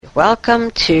welcome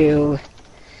to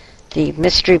the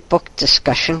Mystery Book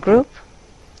Discussion Group.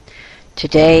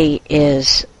 Today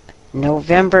is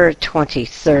November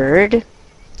 23rd,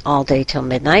 all day till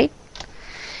midnight,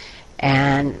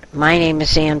 and my name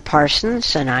is Ann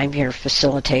Parsons, and I'm your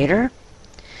facilitator.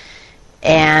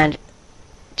 And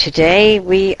today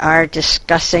we are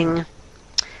discussing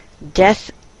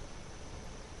Death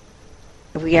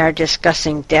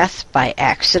by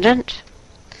Accident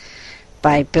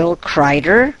by Bill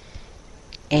Kreider.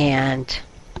 And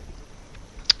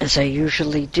as I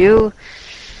usually do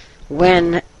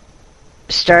when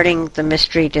starting the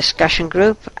mystery discussion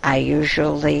group, I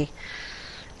usually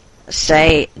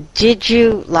say, did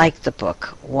you like the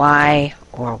book? Why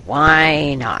or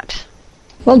why not?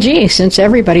 Well, gee, since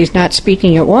everybody's not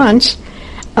speaking at once,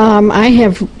 I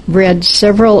have read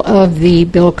several of the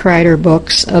Bill Kreider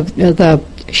books of the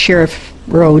Sheriff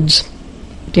Rhodes.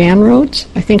 Dan Rhodes?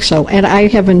 I think so. And I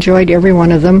have enjoyed every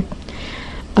one of them.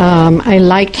 I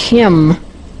like him.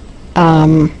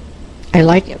 I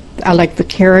like the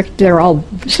character. They're all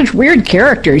such weird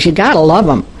characters. You gotta love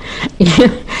them.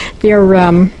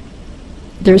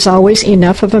 There's always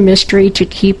enough of a mystery to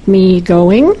keep me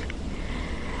going.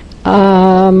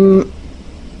 And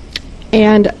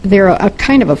they're a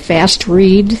kind of a fast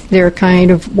read. They're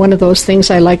kind of one of those things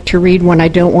I like to read when I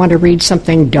don't want to read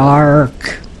something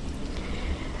dark.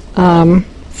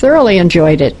 Thoroughly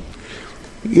enjoyed it.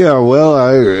 Yeah, well,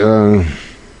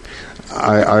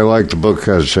 I liked the book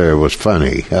because it was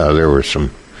funny. There were some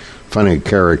funny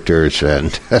characters,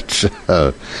 and that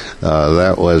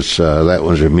was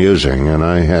amusing. And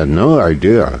I had no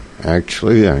idea.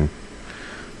 Actually, I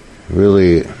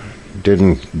really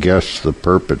didn't guess the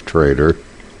perpetrator,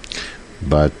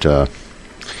 but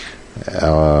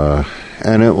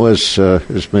and it was,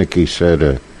 as Mickey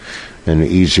said, an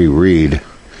easy read.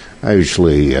 I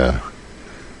usually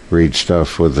read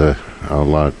stuff with a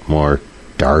lot more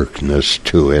darkness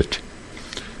to it.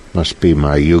 Must be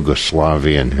my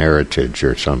Yugoslavian heritage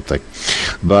or something.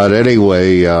 But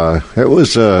anyway, it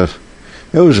was a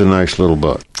nice little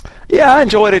book. Yeah, I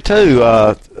enjoyed it too.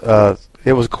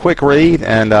 It was a quick read,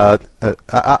 and I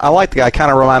like the guy. Kind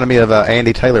of reminded me of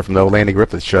Andy Taylor from the old Andy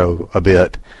Griffith Show a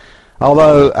bit.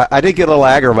 Although I did get a little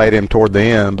aggravated him toward the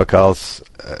end because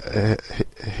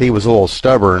he was a little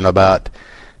stubborn about.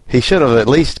 He should have at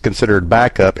least considered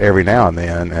backup every now and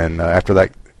then. And after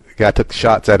that guy took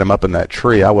shots at him up in that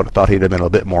tree, I would have thought he'd have been a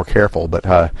bit more careful. But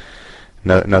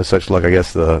no such luck. I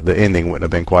guess the ending wouldn't have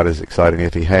been quite as exciting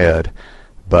if he had.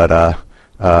 But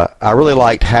I really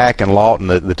liked Hack and Lawton,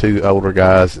 the two older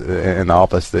guys in the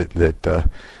office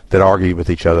that argued with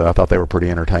each other. I thought they were pretty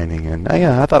entertaining, and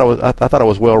I thought it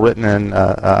was well written, and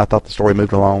I thought the story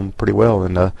moved along pretty well,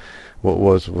 and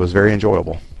was very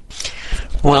enjoyable.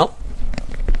 Well,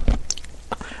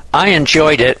 I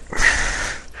enjoyed it.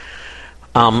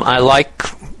 I like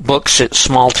books at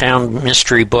small town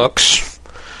mystery books,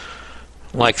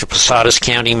 like the Posadas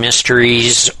County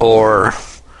Mysteries, or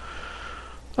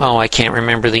I can't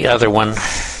remember the other one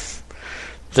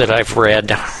that I've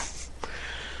read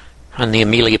on the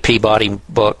Amelia Peabody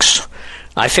books.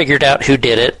 I figured out who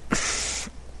did it.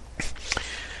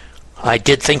 I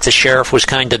did think the sheriff was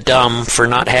kind of dumb for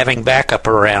not having backup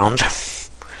around.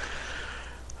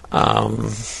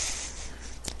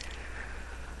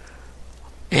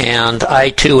 And I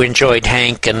too enjoyed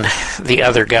Hank and the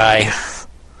other guy.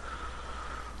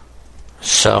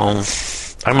 So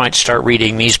I might start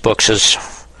reading these books as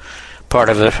part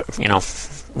of the,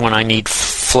 when I need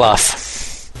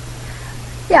fluff.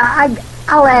 Yeah,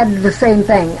 I'll add the same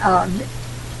thing.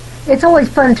 It's always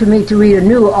fun to me to read a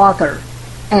new author,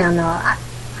 and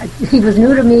he was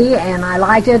new to me, and I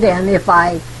liked it. And if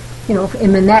I,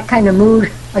 am in that kind of mood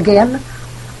again,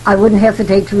 I wouldn't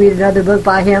hesitate to read another book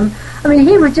by him. I mean,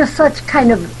 he was just such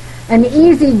kind of an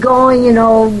easygoing,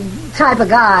 type of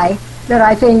guy that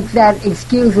I think that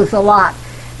excuses a lot.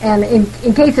 And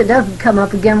in case it doesn't come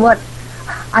up again, what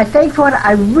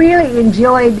I really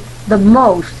enjoyed the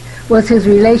most was his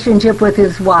relationship with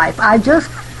his wife. I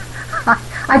just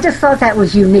thought that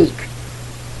was unique.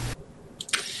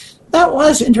 That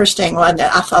was interesting, wasn't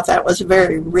it? I thought that was a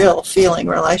very real feeling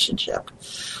relationship.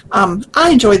 I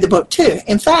enjoyed the book too.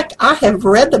 In fact, I have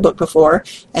read the book before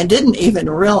and didn't even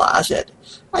realize it.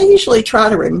 I usually try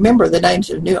to remember the names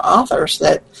of new authors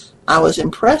that I was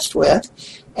impressed with,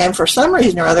 and for some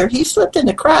reason or other, he slipped in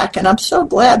the crack, and I'm so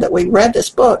glad that we read this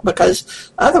book,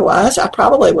 because otherwise I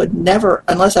probably would never,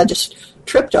 unless I just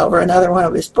tripped over another one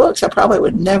of his books, I probably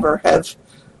would never have,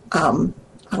 I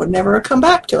would never have come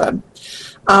back to him.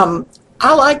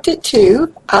 I liked it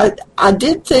too. I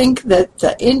did think that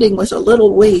the ending was a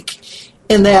little weak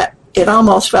in that it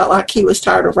almost felt like he was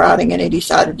tired of writing and he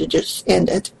decided to just end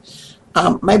it.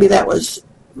 Maybe that was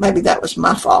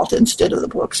my fault instead of the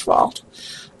book's fault.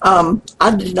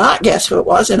 I did not guess who it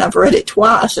was, and I've read it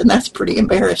twice, and that's pretty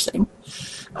embarrassing.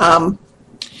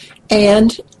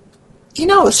 And, you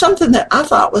know, something that I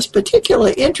thought was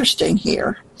particularly interesting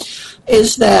here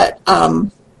is that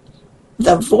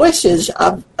the voices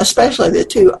of, especially the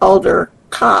two older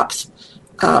cops,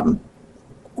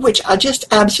 which I just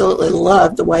absolutely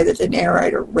loved the way that the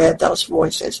narrator read those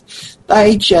voices.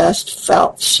 They just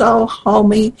felt so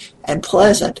homey and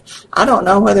pleasant. I don't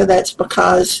know whether that's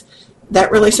because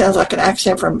that really sounds like an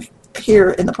accent from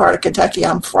here in the part of Kentucky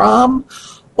I'm from,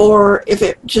 or if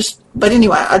it just, but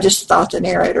anyway, I just thought the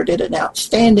narrator did an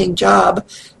outstanding job,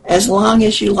 as long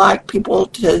as you like people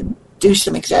to do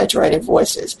some exaggerated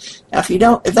voices. Now,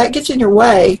 if that gets in your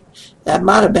way, that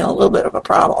might have been a little bit of a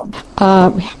problem.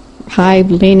 Hi,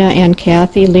 Lena and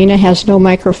Kathy. Lena has no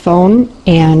microphone,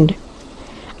 and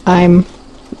I'm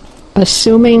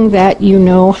assuming that you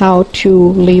know how to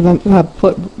leave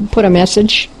put a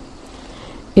message.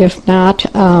 If not,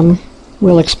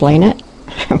 we'll explain it.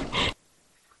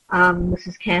 This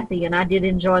is Kathy, and I did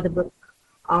enjoy the book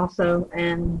also,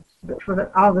 and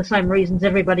for all the same reasons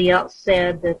everybody else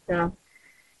said, that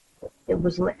it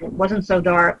wasn't so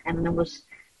dark, and there was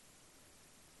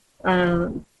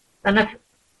enough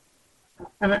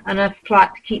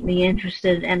plot to keep me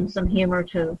interested and some humor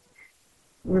to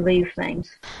relieve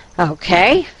things.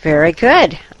 Okay, very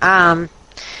good.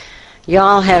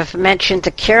 Y'all have mentioned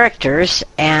the characters,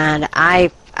 and I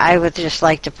would just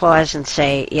like to pause and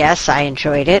say, yes, I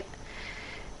enjoyed it.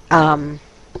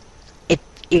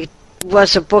 It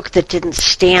was a book that didn't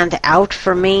stand out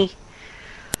for me,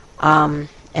 and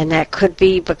that could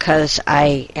be because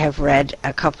I have read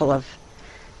a couple of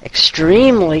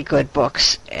extremely good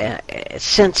books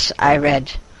since I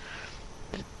read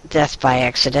Death by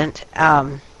Accident.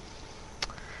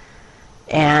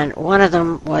 And one of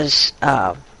them was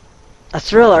a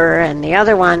thriller, and the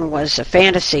other one was a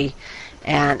fantasy.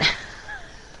 And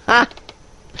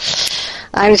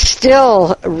I'm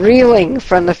still reeling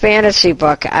from the fantasy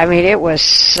book. I mean, it was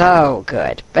so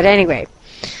good. But anyway,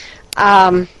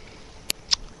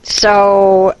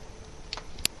 so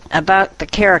about the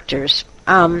characters.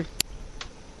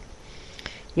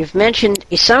 You've mentioned,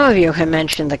 some of you have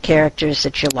mentioned the characters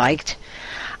that you liked.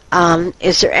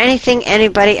 Is there anything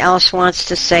anybody else wants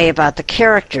to say about the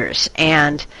characters?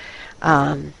 And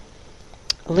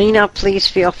Lena, please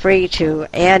feel free to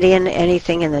add in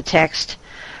anything in the text.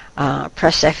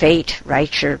 Press F8,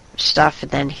 write your stuff,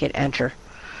 and then hit enter.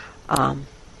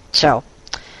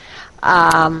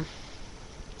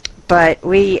 But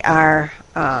we are,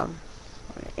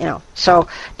 so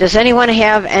does anyone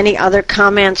have any other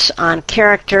comments on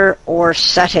character or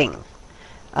setting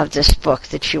of this book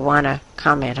that you want to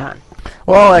comment on?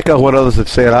 Well, I'll echo what others have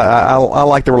said. I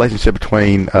like the relationship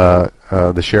between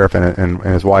the sheriff and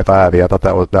his wife Ivy. I thought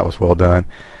that was well done.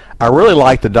 I really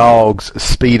liked the dogs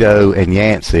Speedo and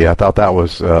Yancey. I thought that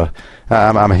was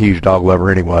I'm a huge dog lover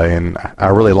anyway, and I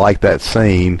really liked that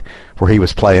scene where he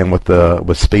was playing with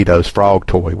Speedo's frog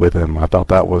toy with him. I thought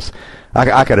that was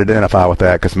I could identify with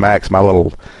that because Max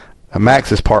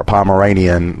is part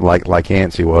Pomeranian like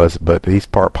Yancey was, but he's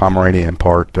part Pomeranian,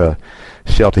 part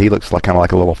Sheltie. He looks kind of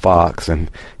like a little fox, and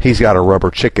he's got a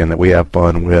rubber chicken that we have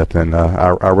fun with, and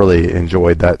I really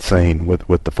enjoyed that scene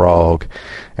with the frog.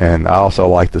 And I also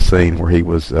liked the scene where he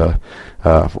was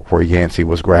where Yancey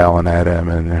was growling at him,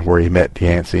 and where he met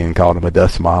Yancey and called him a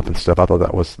dust mop and stuff. I thought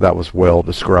that was well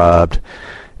described.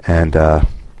 And I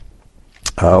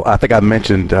think I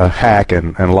mentioned Hack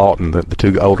and Lawton, the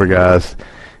two older guys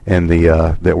in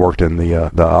that worked in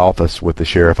the office with the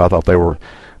sheriff. I thought they were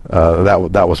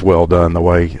that was well done, the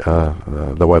way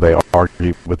they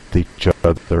argued with each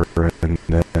other, and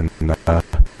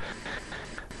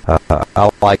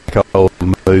I like old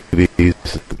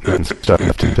movies and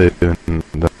stuff too, and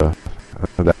that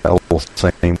little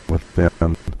scene with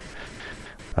them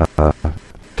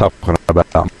talking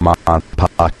about Ma and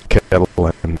Pa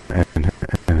Kettle and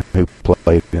who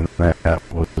played in that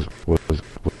was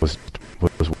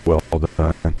well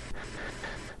done.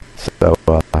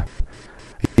 So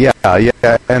yeah,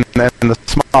 and the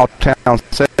small town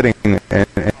setting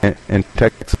in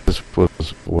Texas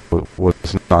was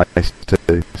nice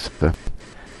too. So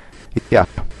yeah,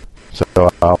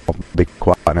 so I'll be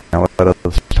quiet now. Let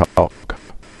others talk.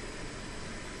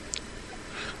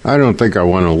 I don't think I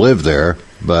want to live there,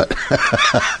 but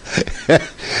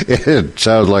it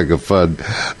sounds like a fun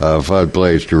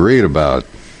place to read about.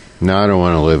 No, I don't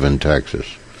want to live in Texas,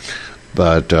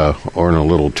 but or in a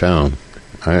little town.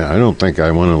 I don't think I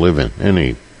want to live in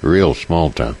any real small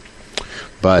town.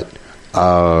 but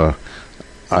I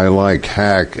like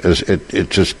Hack.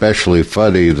 It's especially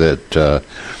funny that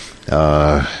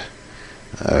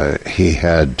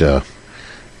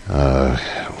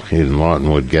he and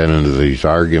Lawton would get into these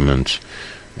arguments,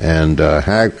 and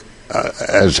Hack,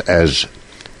 as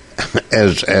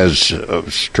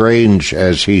strange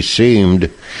as he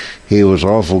seemed, he was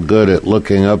awful good at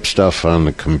looking up stuff on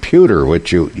the computer,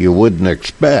 which you wouldn't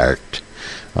expect.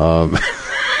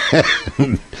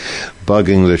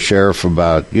 Bugging the sheriff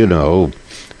about, you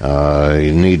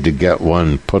need to get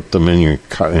one, put them in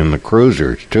the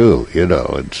cruisers too,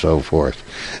 and so forth.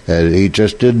 And he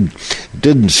just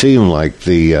didn't seem like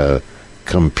the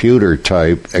computer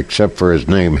type, except for his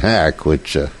name Hack,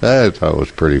 which I thought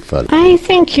was pretty funny. I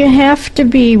think you have to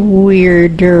be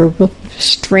weird or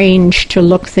strange to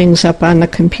look things up on the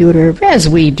computer, as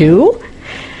we do.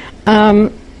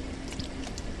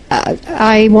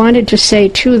 I wanted to say,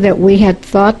 too, that we had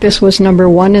thought this was number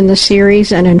 1 in the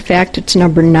series, and in fact it's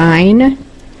number 9.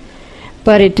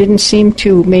 But it didn't seem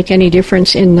to make any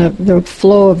difference in the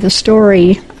flow of the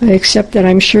story, except that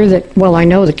I'm sure that, well, I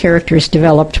know the characters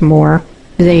developed more.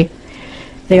 They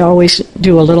always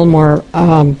do a little more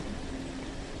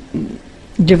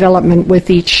development with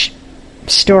each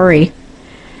story.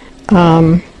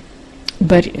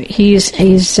 But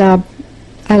he's I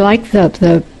like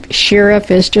the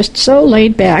sheriff is just so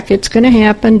laid back. It's going to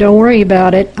happen. Don't worry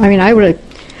about it. I mean, I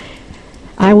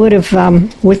would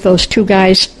have with those two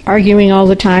guys arguing all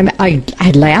the time,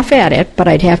 I'd laugh at it, but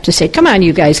I'd have to say, come on,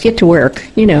 you guys, get to work,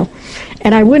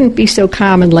 And I wouldn't be so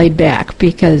calm and laid back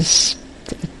because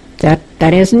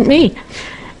that isn't me.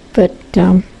 But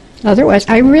otherwise,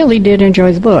 I really did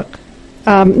enjoy the book.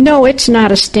 No, it's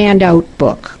not a standout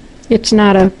book.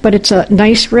 But it's a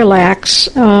nice, relax,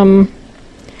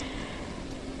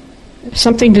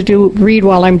 something to read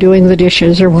while I'm doing the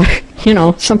dishes or what,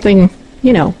 something,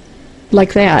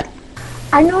 like that.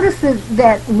 I noticed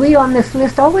that we on this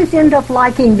list always end up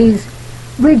liking these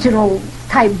regional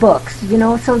type books,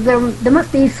 so there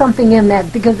must be something in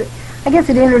that, because I guess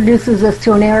it introduces us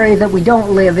to an area that we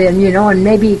don't live in, and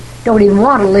maybe don't even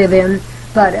want to live in,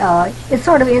 but it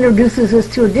sort of introduces us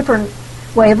to a different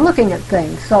way of looking at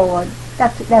things. So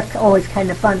that's always kind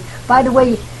of fun. By the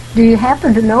way, do you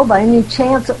happen to know by any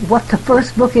chance what the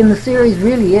first book in the series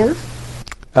really is?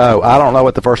 Oh, I don't know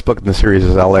what the first book in the series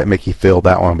is. I'll let Mickey fill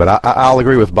that one, but I'll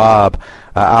agree with Bob.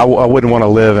 I wouldn't want to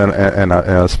live in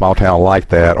a small town like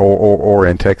that, or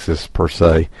in Texas per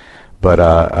se. But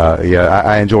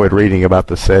I enjoyed reading about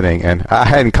the setting, and I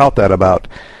hadn't caught that about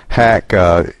Hack.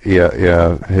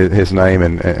 His name,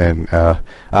 and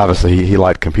obviously he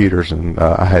liked computers, and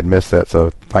I had missed that.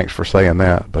 So thanks for saying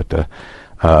that. But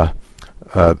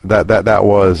that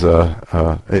was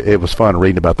it was fun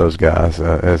reading about those guys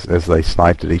as they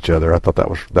sniped at each other. I thought that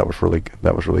was really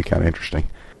kind of interesting.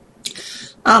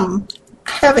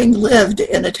 Having lived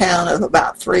in a town of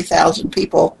about 3,000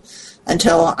 people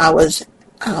until I was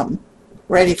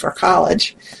ready for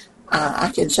college,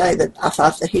 I can say that I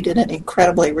thought that he did an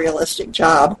incredibly realistic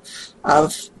job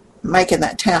of making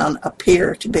that town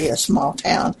appear to be a small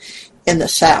town in the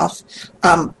South.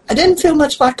 I didn't feel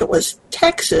much like it was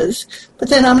Texas, but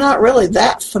then I'm not really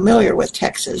that familiar with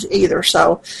Texas either,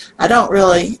 so I don't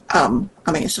really,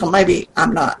 so maybe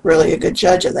I'm not really a good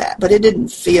judge of that, but it didn't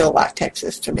feel like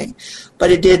Texas to me.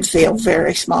 But it did feel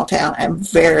very small town and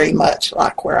very much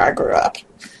like where I grew up.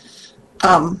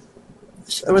 So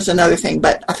there was another thing,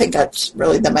 but I think that's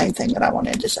really the main thing that I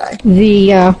wanted to say. The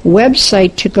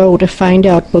website to go to find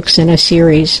out books in a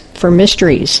series for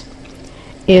mysteries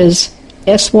is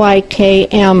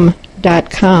sykm.com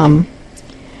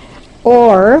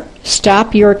or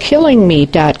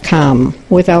stopyourkillingme.com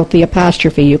without the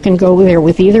apostrophe. You can go there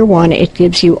with either one. It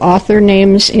gives you author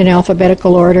names in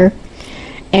alphabetical order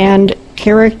and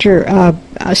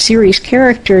series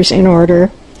characters in order.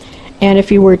 And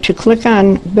if you were to click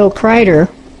on Bill Kreider,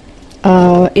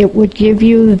 it would give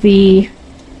you the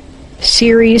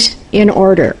series in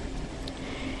order.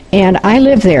 And I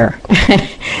live there.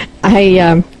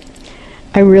 I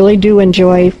really do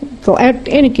enjoy and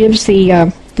it gives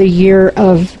the year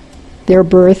of their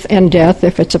birth and death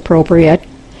if it's appropriate.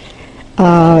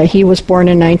 He was born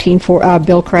in Bill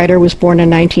Kreider was born in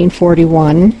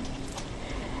 1941,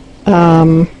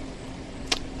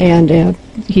 and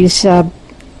he's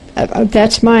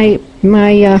that's my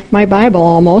Bible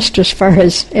almost as far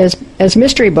as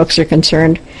mystery books are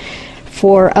concerned.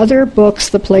 For other books,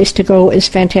 the place to go is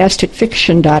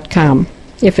fantasticfiction.com,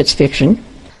 if it's fiction.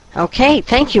 Okay,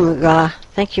 thank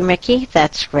you, Mickey.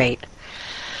 That's great.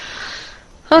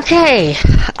 Okay,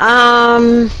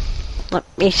 let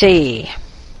me see.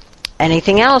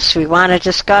 anything else we want to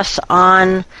discuss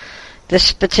on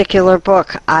this particular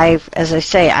book? As I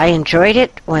say, I enjoyed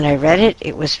it when I read it.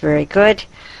 It was very good,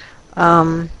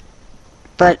 but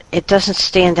it doesn't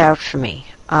stand out for me.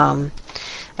 I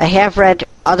have read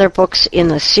other books in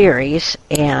the series,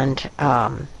 and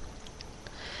what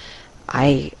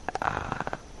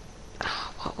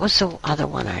was the other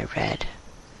one I read?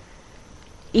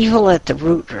 Evil at the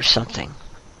Root or something.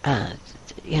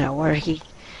 Where he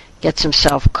gets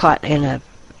himself caught in a,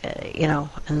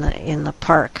 in the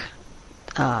park,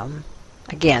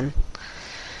 again.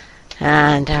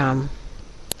 And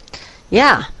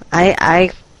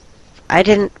I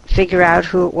didn't figure out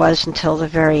who it was until the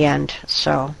very end.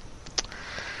 So,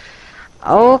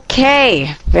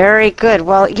 okay, very good.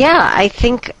 Well, yeah, I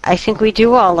think we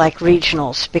do all like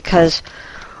regionals because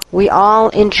we all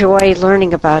enjoy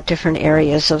learning about different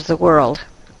areas of the world,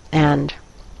 and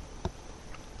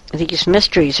these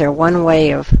mysteries are one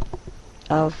way of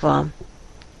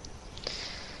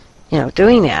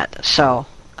doing that. So,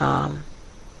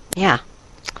 yeah.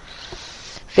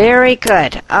 Very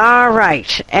good. All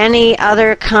right. Any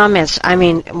other comments? I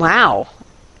mean, wow.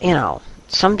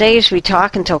 Some days we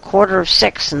talk until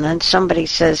 5:45, and then somebody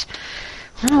says,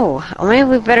 oh, maybe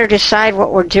we better decide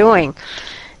what we're doing.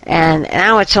 And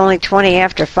now it's only 20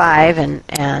 after 5,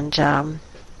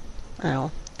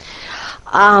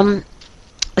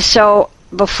 so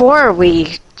before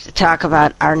we talk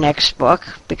about our next book,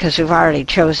 because we've already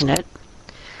chosen it,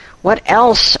 what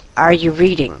else are you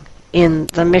reading in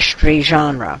the mystery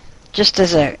genre? Just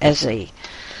as a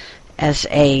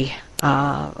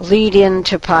lead-in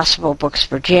to possible books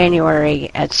for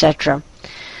January, etc.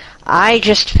 I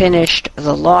just finished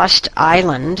The Lost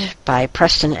Island by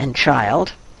Preston and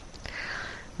Child,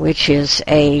 which is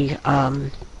a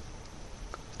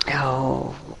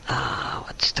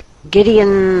what's the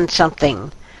Gideon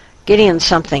something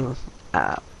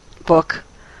book.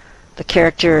 The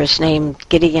character is named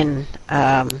Gideon,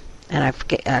 and I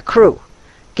forget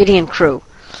Gideon Crew,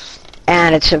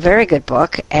 and it's a very good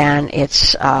book, and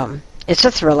it's a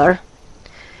thriller,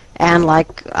 and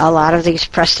like a lot of these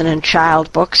Preston and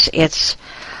Child books, it's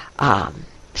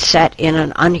set in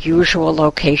an unusual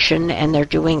location, and they're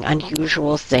doing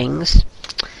unusual things.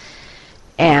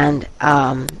 And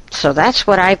so that's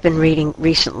what I've been reading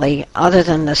recently, other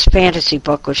than this fantasy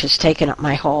book, which has taken up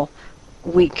my whole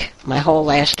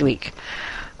last week.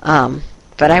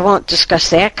 But I won't discuss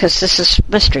that because this is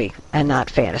mystery and not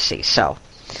fantasy, so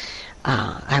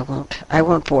I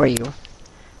won't bore you.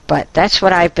 But that's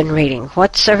what I've been reading.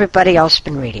 What's everybody else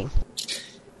been reading?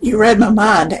 You read my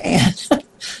mind, and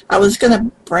I was going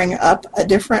to bring up a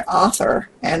different author,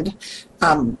 and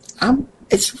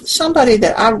it's somebody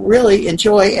that I really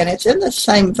enjoy, and it's in the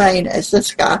same vein as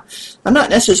this guy. I'm not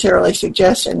necessarily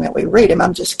suggesting that we read him.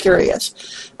 I'm just curious.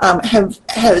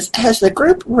 Has the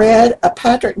group read a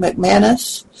Patrick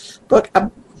McManus book?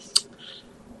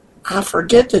 I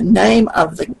forget the name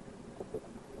of the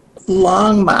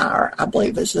Longmire, I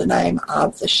believe is the name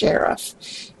of the sheriff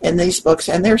in these books,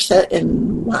 and they're set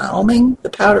in Wyoming, the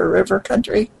Powder River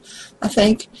country, I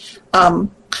think.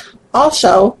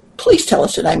 Also, please tell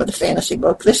us the name of the fantasy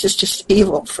book. This is just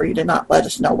evil for you to not let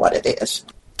us know what it is.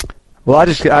 Well, I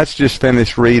just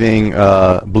finished reading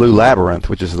Blue Labyrinth,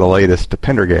 which is the latest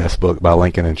Pendergast book by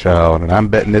Lincoln and Child, and I'm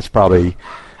betting it's probably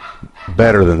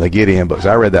better than the Gideon books.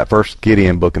 I read that first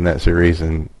Gideon book in that series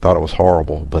and thought it was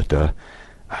horrible, but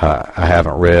I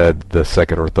haven't read the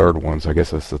second or third ones. I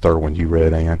guess that's the third one you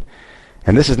read, Ann.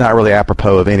 And this is not really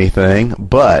apropos of anything,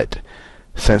 but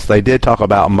since they did talk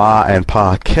about Ma and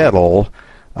Pa Kettle,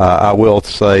 I will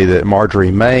say that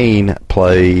Marjorie Main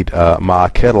played Ma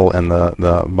Kettle in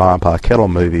the Ma and Pa Kettle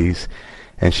movies,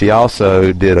 and she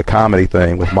also did a comedy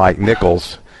thing with Mike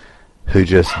Nichols, who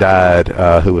just died,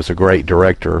 who was a great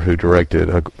director, who directed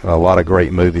a lot of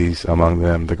great movies, among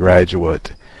them The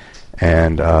Graduate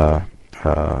and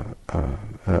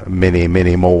many,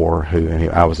 many more.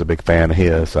 I was a big fan of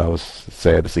his, so I was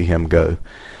sad to see him go.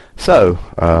 So,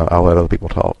 I'll let other people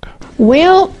talk.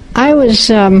 Well, I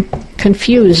was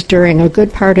confused during a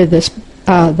good part of this,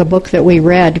 the book that we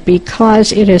read,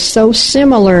 because it is so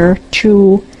similar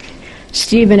to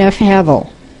Stephen F.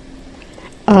 Havel.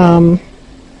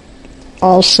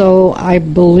 Also, I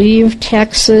believe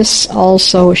Texas,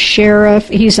 also sheriff.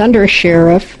 He's under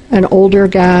sheriff, an older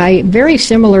guy. Very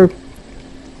similar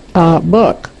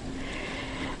book.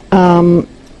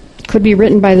 Could be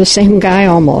written by the same guy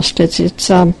almost.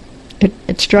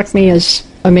 It struck me as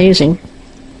amazing.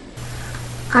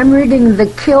 I'm reading The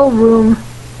Kill Room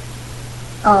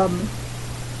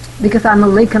because I'm a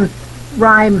Lincoln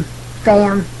Rhyme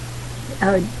fan.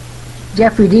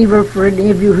 Jeffrey Deaver, for any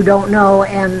of you who don't know,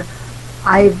 and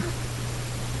I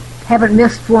haven't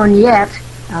missed one yet.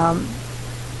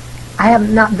 I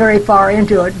am not very far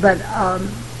into it, but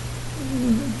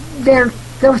they're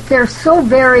so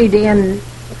varied in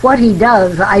what he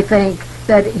does, I think,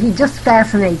 that he just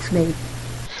fascinates me.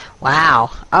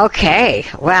 Wow. Okay.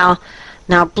 Well,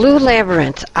 now Blue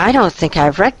Labyrinth. I don't think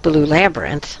I've read Blue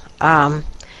Labyrinth.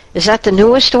 Is that the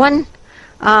newest one?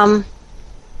 Alan,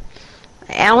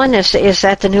 is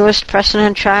that the newest Preston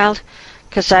and Child?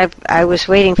 Because I was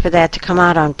waiting for that to come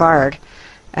out on Bard,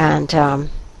 and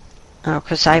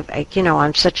because I'm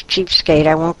such a cheapskate,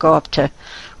 I won't go up to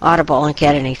Audible and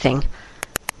get anything.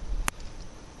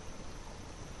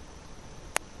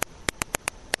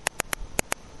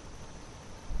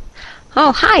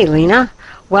 Oh, hi, Lena.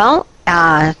 Well,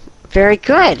 very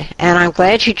good, and I'm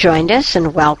glad you joined us,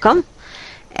 and welcome.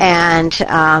 And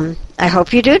I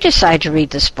hope you do decide to read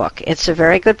this book. It's a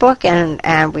very good book,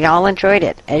 and we all enjoyed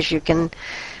it, as you can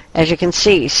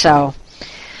see. So,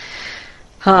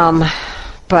 well,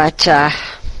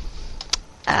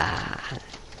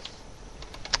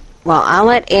 I'll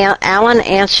let Alan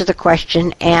answer the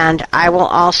question, and I will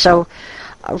also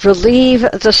relieve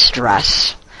the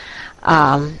stress.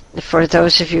 For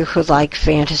those of you who like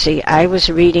fantasy, I was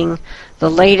reading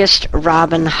the latest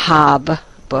Robin Hobb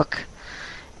book,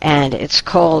 and it's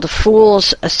called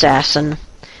Fool's Assassin. It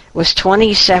was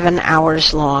 27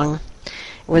 hours long. It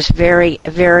was very,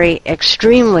 very,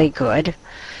 extremely good,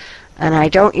 and I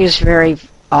don't use very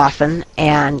often,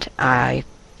 and I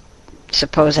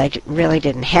suppose I really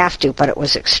didn't have to, but it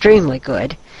was extremely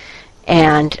good.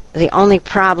 And the only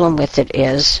problem with it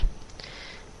is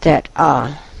that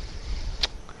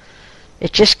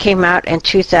it just came out in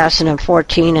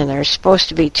 2014, and there's supposed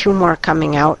to be 2 more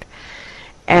coming out,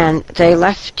 and they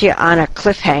left you on a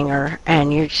cliffhanger,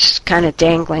 and you're just kind of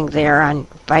dangling there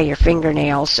by your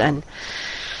fingernails, and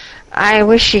I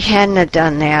wish you hadn't have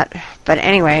done that. But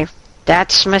anyway,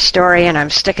 that's my story, and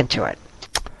I'm sticking to it.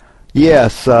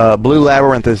 Yes, Blue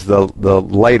Labyrinth is the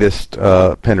latest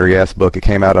Pendergast book. It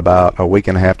came out about a week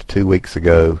and a half to 2 weeks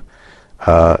ago.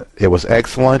 It was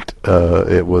excellent.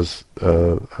 It was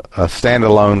a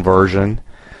standalone version,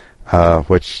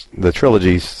 which the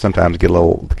trilogies sometimes get a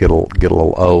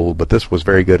little old, but this was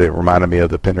very good. It reminded me of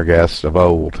the Pendergast of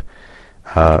old.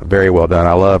 Very well done.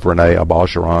 I love René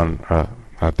Aubergeron.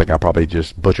 I think I probably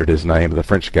just butchered his name, the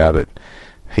French guy that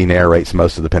he narrates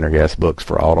most of the Pendergast books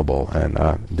for Audible, and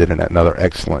did another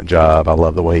excellent job. I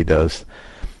love the way he does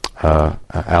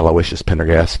Aloysius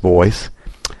Pendergast's voice.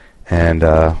 And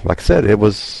like I said, it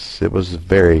was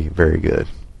very, very good.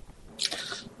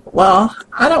 Well,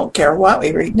 I don't care what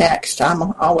we read next.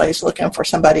 I'm always looking for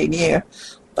somebody new.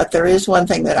 But there is one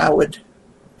thing that I would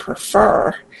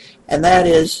prefer, and that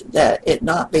is that it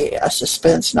not be a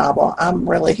suspense novel. I'm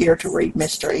really here to read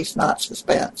mysteries, not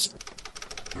suspense.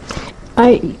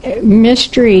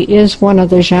 Mystery is one of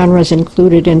the genres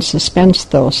included in suspense,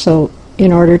 though. So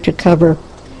in order to cover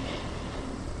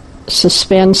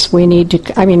suspense, we need to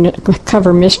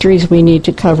cover mysteries, we need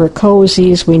to cover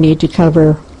cozies, we need to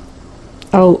cover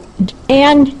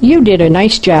and you did a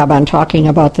nice job on talking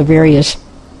about the various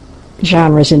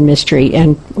genres in mystery,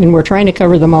 and we're trying to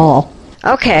cover them all.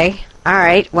 Okay, all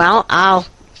right. Well, I'll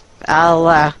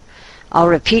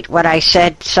repeat what I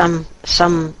said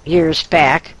some years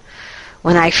back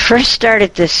when I first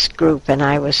started this group, and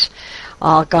I was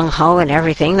all gung-ho and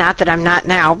everything. Not that I'm not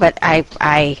now, but when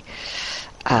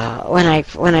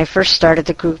I first started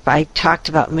the group, I talked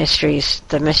about mysteries,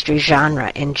 the mystery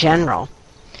genre in general,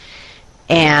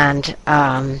 and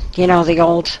the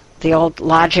old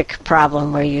logic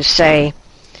problem where you say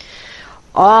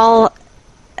all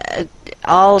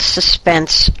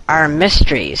suspense are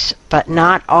mysteries, but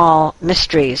not all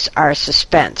mysteries are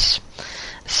suspense.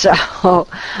 So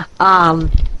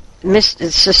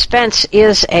suspense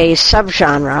is a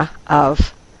subgenre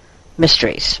of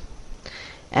mysteries.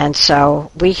 And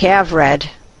so we have read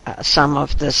some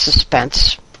of the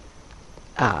suspense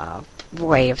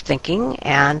way of thinking,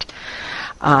 and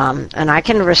I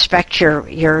can respect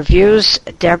your views,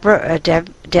 Deb,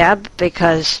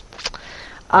 because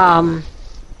I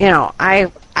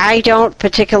don't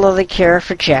particularly care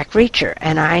for Jack Reacher,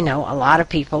 and I know a lot of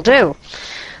people do.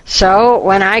 So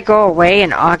when I go away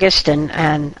in August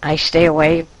and I stay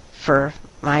away for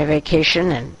my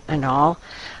vacation and all,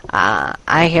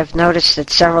 I have noticed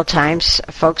that several times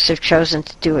folks have chosen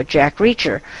to do a Jack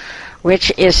Reacher,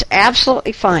 which is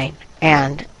absolutely fine,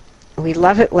 and we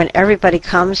love it when everybody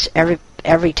comes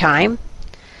every time.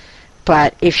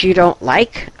 But if you don't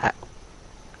like,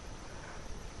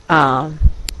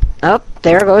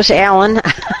 there goes Alan.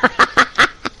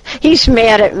 He's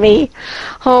mad at me.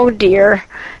 Oh dear.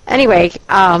 Anyway,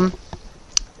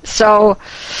 So,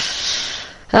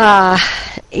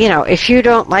 if you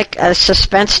don't like a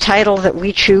suspense title that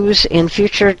we choose in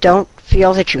future, don't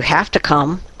feel that you have to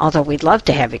come, although we'd love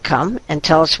to have you come and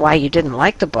tell us why you didn't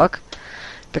like the book,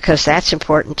 because that's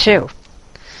important too.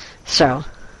 So,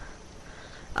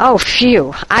 oh,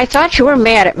 phew. I thought you were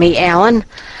mad at me, Alan.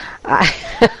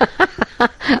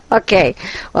 Okay.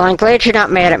 Well, I'm glad you're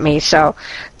not mad at me, so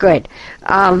good.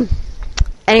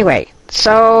 Anyway,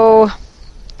 so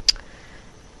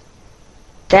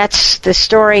that's the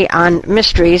story on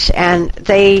mysteries, and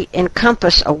they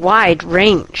encompass a wide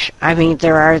range. I mean,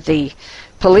 there are the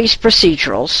police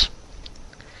procedurals,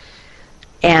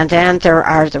 and then there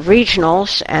are the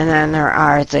regionals, and then there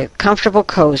are the comfortable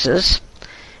cozes,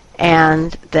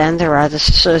 and then there are the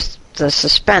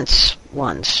suspense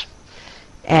ones.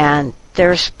 And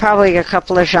there's probably a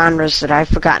couple of genres that I've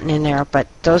forgotten in there, but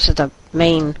those are the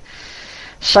main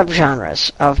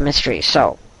subgenres of mystery.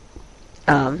 So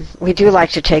we do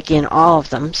like to take in all of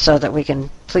them so that we can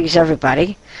please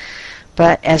everybody.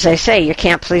 But as I say, you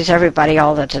can't please everybody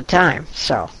all at a time.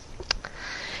 So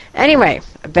anyway,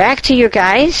 back to you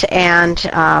guys, and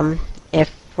if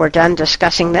we're done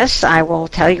discussing this, I will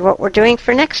tell you what we're doing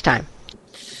for next time.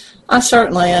 I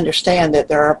certainly understand that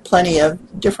there are plenty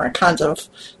of different kinds of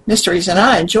mysteries, and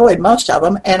I enjoyed most of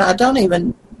them, and I don't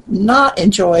even not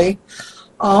enjoy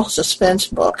all suspense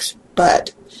books,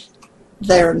 but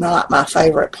they're not my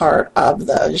favorite part of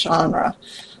the genre.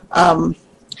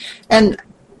 And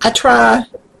I try,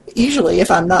 usually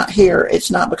if I'm not here, it's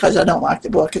not because I don't like the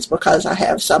book, it's because I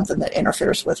have something that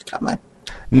interferes with coming.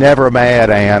 Never mad,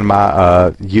 Ann.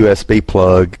 My USB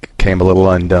plug came a little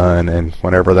undone, and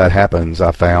whenever that happens,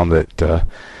 I found that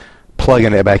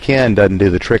plugging it back in doesn't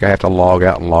do the trick. I have to log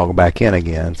out and log back in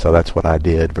again, so that's what I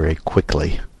did very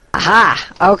quickly.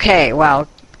 Aha! Okay, well...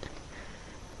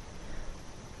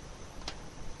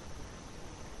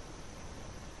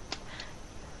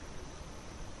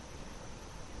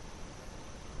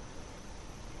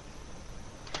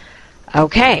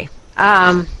 Okay.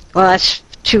 Well, that's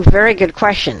two very good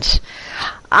questions.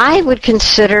 I would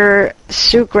consider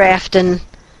Sue Grafton,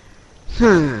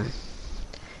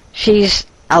 she's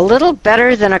a little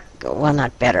better than well,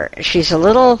 not better. She's a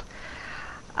little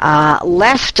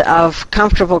left of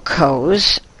comfortable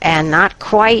coze and not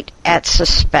quite at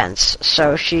suspense.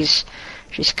 So she's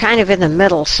kind of in the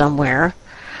middle somewhere.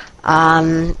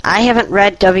 I haven't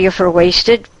read W for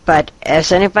Wasted, but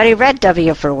has anybody read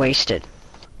W for Wasted?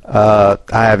 I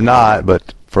have not,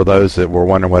 but for those that were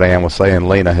wondering what Ann was saying,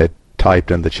 Lena had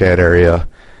typed in the chat area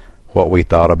what we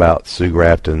thought about Sue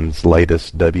Grafton's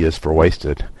latest W's for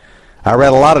Wasted. I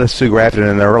read a lot of Sue Grafton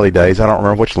in the early days. I don't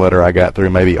remember which letter I got through,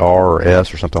 maybe R or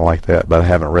S or something like that, but I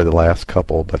haven't read the last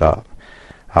couple. But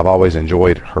I've always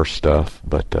enjoyed her stuff,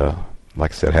 but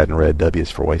like I said, hadn't read W's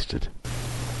for Wasted.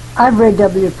 I've read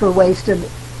W for Wasted,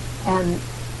 and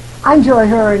I enjoy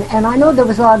her, and I know there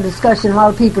was a lot of discussion. A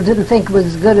lot of people didn't think it was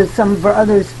as good as some of her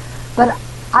others, but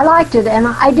I liked it, and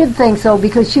I did think so,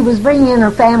 because she was bringing in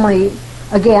her family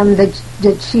again that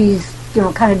she's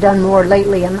kind of done more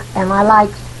lately, and I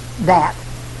liked that.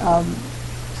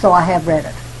 So I have read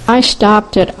it. I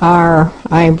stopped at R.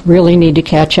 I really need to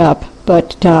catch up,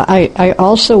 but I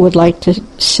also would like to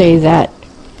say that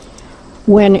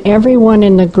when everyone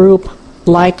in the group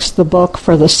likes the book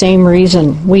for the same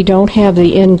reason, we don't have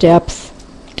the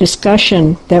in-depth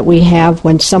discussion that we have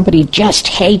when somebody just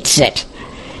hates it.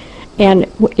 And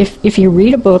if you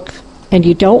read a book and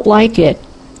you don't like it,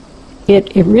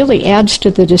 it really adds to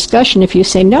the discussion if you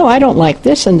say, no, I don't like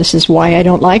this, and this is why I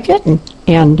don't like it,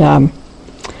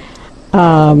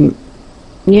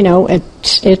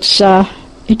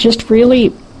 it just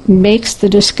really makes the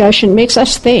discussion, makes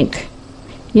us think.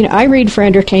 I read for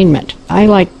entertainment. I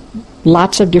like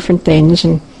lots of different things,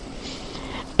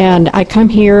 and I come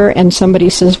here and somebody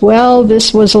says, well,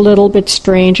 this was a little bit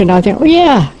strange, and I think, oh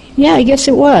yeah, I guess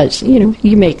it was.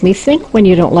 You make me think when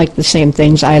you don't like the same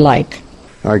things I like.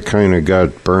 I kind of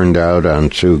got burned out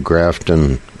on Sue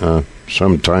Grafton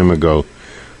some time ago,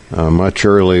 much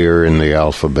earlier in the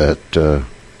alphabet. I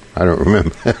don't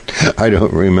remember. I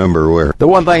don't remember where. The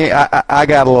one thing I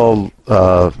got a little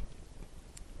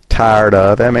tired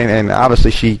of. I mean, and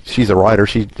obviously she's a writer.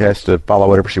 She has to follow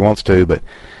whatever she wants to, but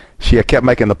she kept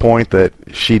making the point that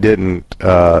she didn't.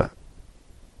 They're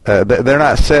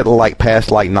not set past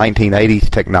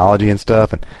 1980s technology and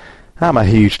stuff. And I'm a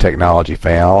huge technology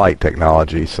fan. I like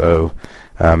technology, so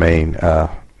I mean,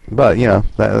 but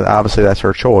obviously that's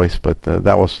her choice. But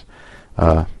that was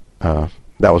one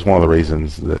of the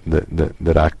reasons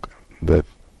that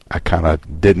I kind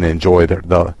of didn't enjoy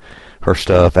her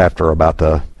stuff after about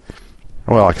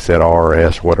like I said, R or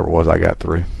S, whatever it was I got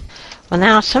through. Well,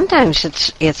 now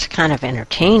sometimes it's kind of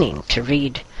entertaining to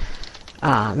read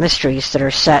mysteries that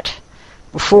are set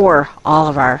before all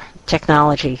of our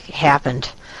technology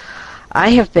happened.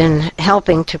 I have been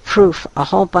helping to proof a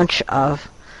whole bunch of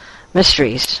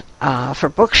mysteries for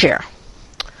Bookshare.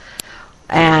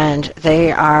 And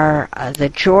they are the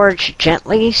George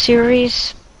Gently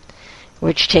series,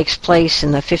 which takes place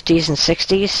in the 50s and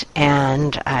 60s,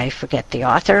 and I forget the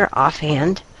author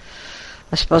offhand.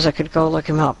 I suppose I could go look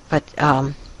him up, but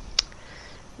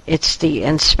it's the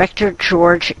Inspector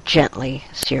George Gently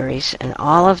series, and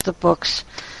all of the books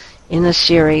in the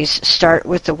series start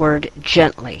with the word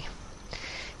gently.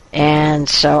 And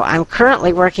so I'm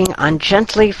currently working on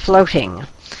Gently Floating.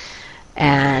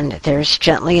 And there's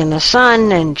Gently in the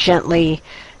Sun, and Gently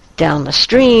Down the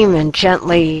Stream, and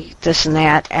Gently this and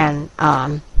that, and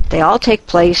they all take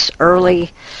place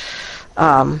early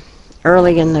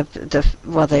in the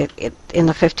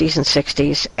 50s and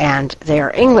 60s, and they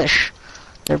are English.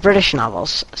 They're British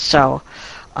novels. So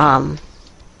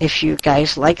if you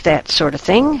guys like that sort of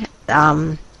thing,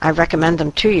 I recommend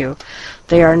them to you.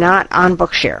 They are not on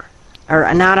Bookshare,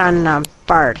 or not on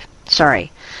Bard.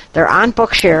 Sorry. They're on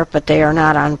Bookshare, but they are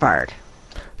not on Bard.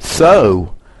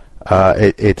 So,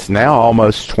 it's now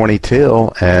almost 20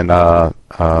 till, and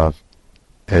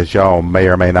as y'all may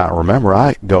or may not remember,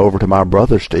 I go over to my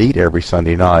brother's to eat every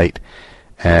Sunday night,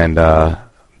 and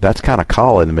that's kind of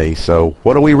calling me. So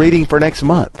what are we reading for next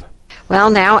month? Well,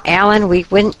 now, Alan, we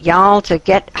want y'all to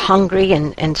get hungry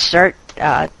and start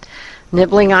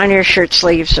nibbling on your shirt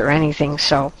sleeves or anything.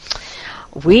 So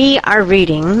we are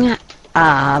reading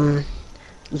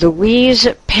Louise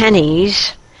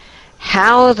Penny's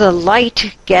How the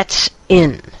Light Gets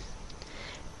In.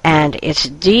 And it's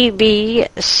DB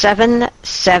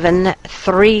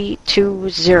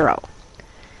 77320.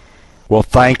 Well,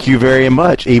 thank you very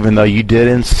much, even though you did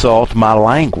insult my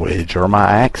language or my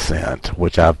accent,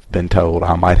 which I've been told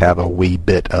I might have a wee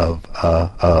bit of.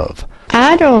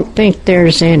 I don't think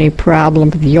there's any problem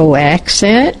with your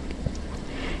accent.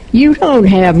 You don't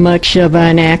have much of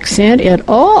an accent at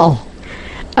all.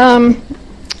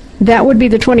 That would be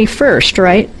the 21st,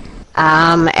 right?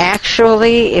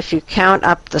 Actually, if you count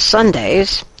up the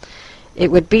Sundays,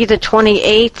 it would be the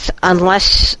 28th,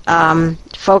 unless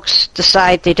folks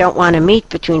decide they don't want to meet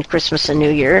between Christmas and New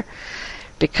Year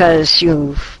because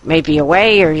you may be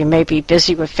away or you may be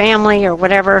busy with family or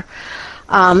whatever.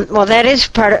 Well, that is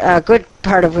a good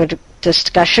part of a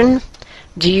discussion.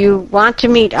 Do you want to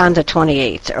meet on the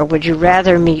 28th, or would you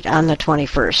rather meet on the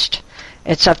 21st?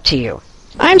 It's up to you.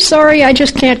 I'm sorry, I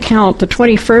just can't count. The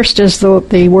 21st is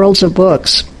the Worlds of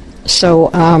Books. So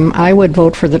I would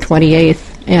vote for the 28th.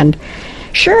 And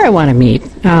sure, I want to meet.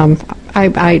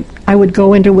 I would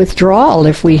go into withdrawal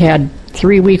if we had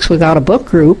 3 weeks without a book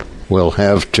group. We'll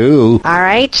have two. All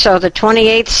right, so the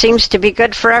 28th seems to be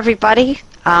good for everybody. Is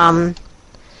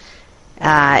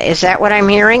that what I'm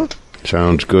hearing?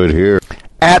 Sounds good here.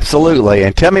 Absolutely.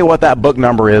 And tell me what that book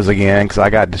number is again, because I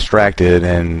got distracted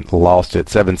and lost it.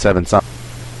 77 something.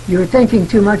 You were thinking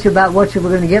too much about what you were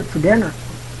going to get for dinner.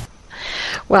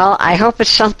 Well, I hope it's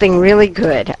something really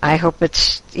good. I hope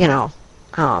it's, well,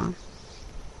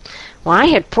 I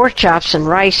had pork chops and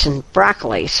rice and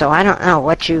broccoli, so I don't know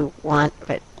what you want,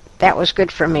 but that was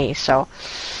good for me. So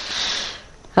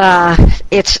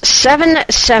it's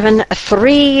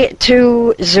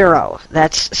 77320.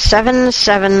 That's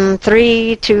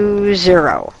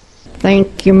 77320.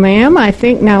 Thank you, ma'am. I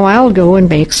think now I'll go and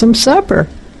make some supper.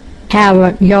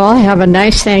 Y'all have a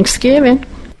nice Thanksgiving.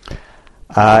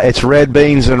 It's red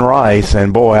beans and rice,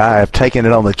 and boy, I have taken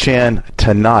it on the chin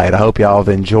tonight. I hope y'all have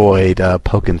enjoyed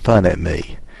poking fun at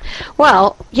me.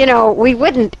 Well, we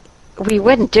wouldn't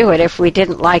do it if we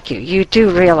didn't like you. You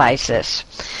do realize this.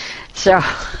 So,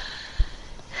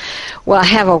 well,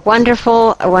 have a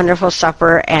wonderful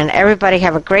supper, and everybody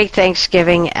have a great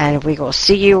Thanksgiving, and we will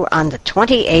see you on the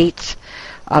 28th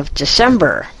of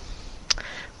December.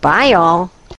 Bye, y'all.